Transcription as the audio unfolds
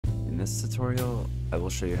this tutorial, I will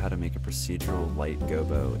show you how to make a procedural light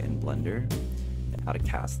gobo in Blender, and how to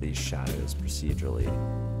cast these shadows procedurally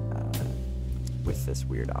with this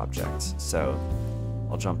weird object. So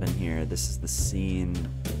I'll jump in here. This is the scene,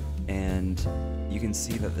 and you can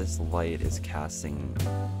see that this light is casting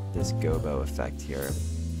this gobo effect here.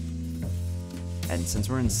 And since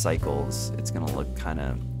we're in cycles, it's gonna look kind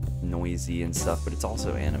of noisy and stuff, but it's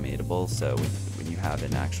also animatable, so when you have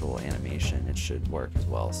an actual animation, it should work as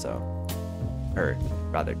well. So, or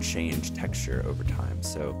rather change texture over time.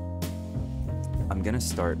 So I'm gonna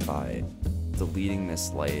start by deleting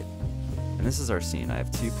this light, and this is our scene. I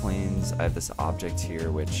have two planes. I have this object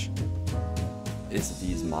here, which is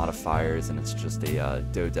these modifiers, and it's just a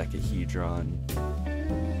dodecahedron,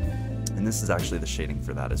 and this is actually the shading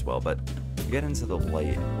for that as well. But to get into the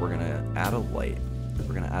light, we're gonna add a light.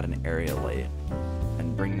 We're gonna add an area light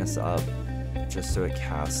and bring this up just so it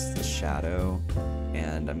casts the shadow,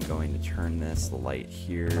 and I'm going to turn this light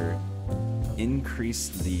here, increase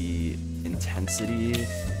the intensity,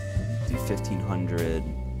 do 1500.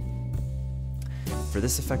 For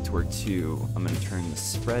this effect to work too, I'm going to turn the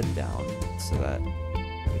spread down so that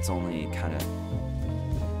it's only kind of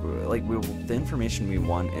like the information we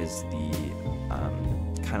want is the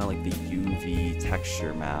kind of like the UV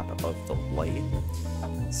texture map of the light.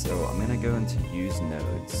 So I'm going to go into use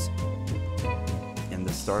nodes, and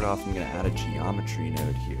to start off I'm going to add a geometry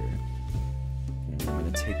node here. And I'm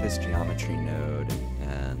going to take this geometry node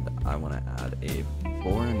and I want to add a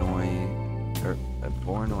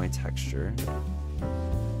Voronoi texture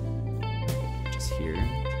just here.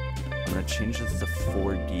 I'm going to change this to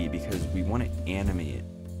 4D because we want to animate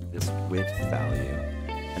this width value.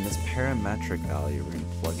 And this parametric value we're going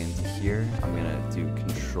to plug into here. I'm going to do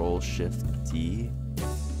Control-Shift-D.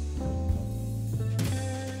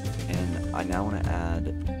 And I now want to add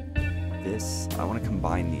this. I want to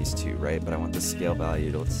combine these two, right? But I want the scale value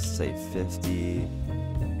to, let's say, 50.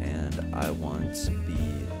 And I want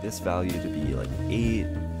this value to be like 8.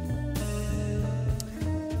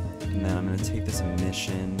 And then I'm going to take this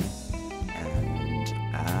emission and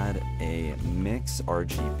add a mix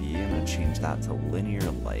RGB. I'm going to change that to linear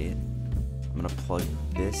light. I'm going to plug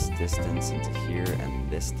this distance into here and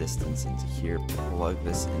this distance into here, plug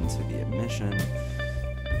this into the emission,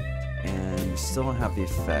 and we still don't have the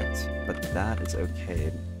effect, but that is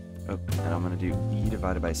okay. Oh, and I'm going to do E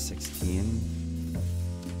divided by 16.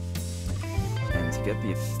 And to get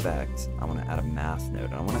the effect, I want to add a math node.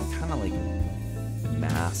 And I want to kind of like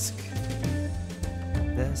mask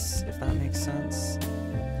this, if that makes sense.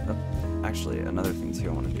 Actually, another thing too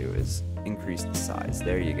I want to do is increase the size.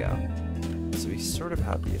 There you go. So we sort of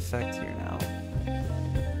have the effect here now.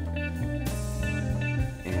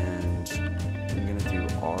 And I'm going to do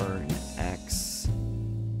R and X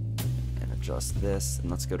and adjust this.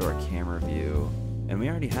 And let's go to our camera view. And we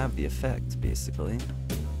already have the effect, basically.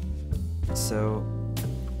 So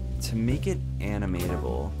to make it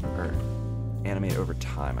animatable, or animate over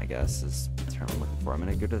time, I guess is the term I'm looking for, I'm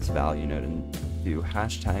going to go to this value node and do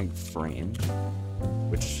 #frame,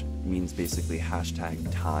 which means basically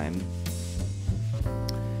 #time.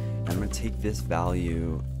 And I'm going to take this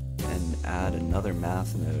value and add another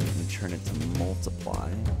math node and turn it to multiply.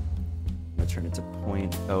 I'm going to turn it to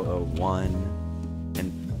 0.001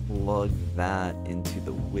 and plug that into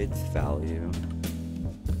the width value.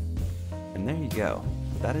 And there you go.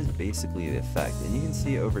 That is basically the effect. And you can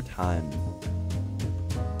see over time,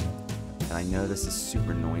 and I know this is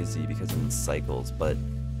super noisy because I'm in cycles, but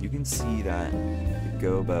you can see that the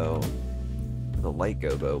gobo, the light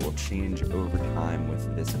gobo, will change over time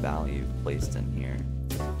with this value placed in here.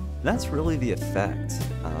 That's really the effect.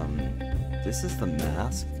 This is the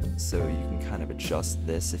mask, so you can kind of adjust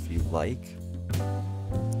this if you like.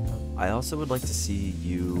 I also would like to see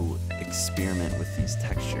you experiment with these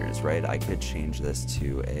textures, right? I could change this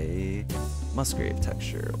to a Musgrave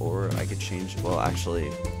texture, or I could change, well actually,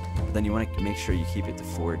 then you want to make sure you keep it to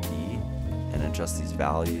 4D and adjust these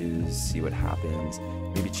values, see what happens.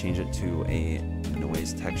 Maybe change it to a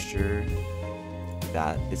noise texture.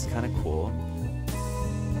 That is kind of cool.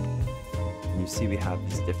 And you see we have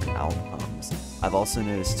these different outcomes. I've also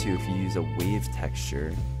noticed too, if you use a wave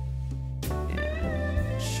texture,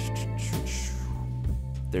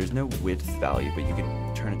 there's no width value, but you can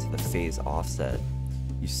turn it to the phase offset.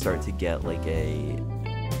 You start to get like a,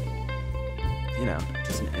 you know,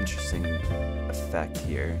 just an interesting effect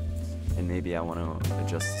here. And maybe I want to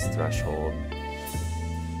adjust this threshold.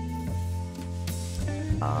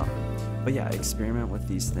 But yeah, experiment with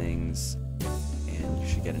these things and you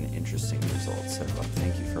should get an interesting result. So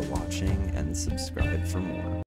thank you for watching and subscribe for more.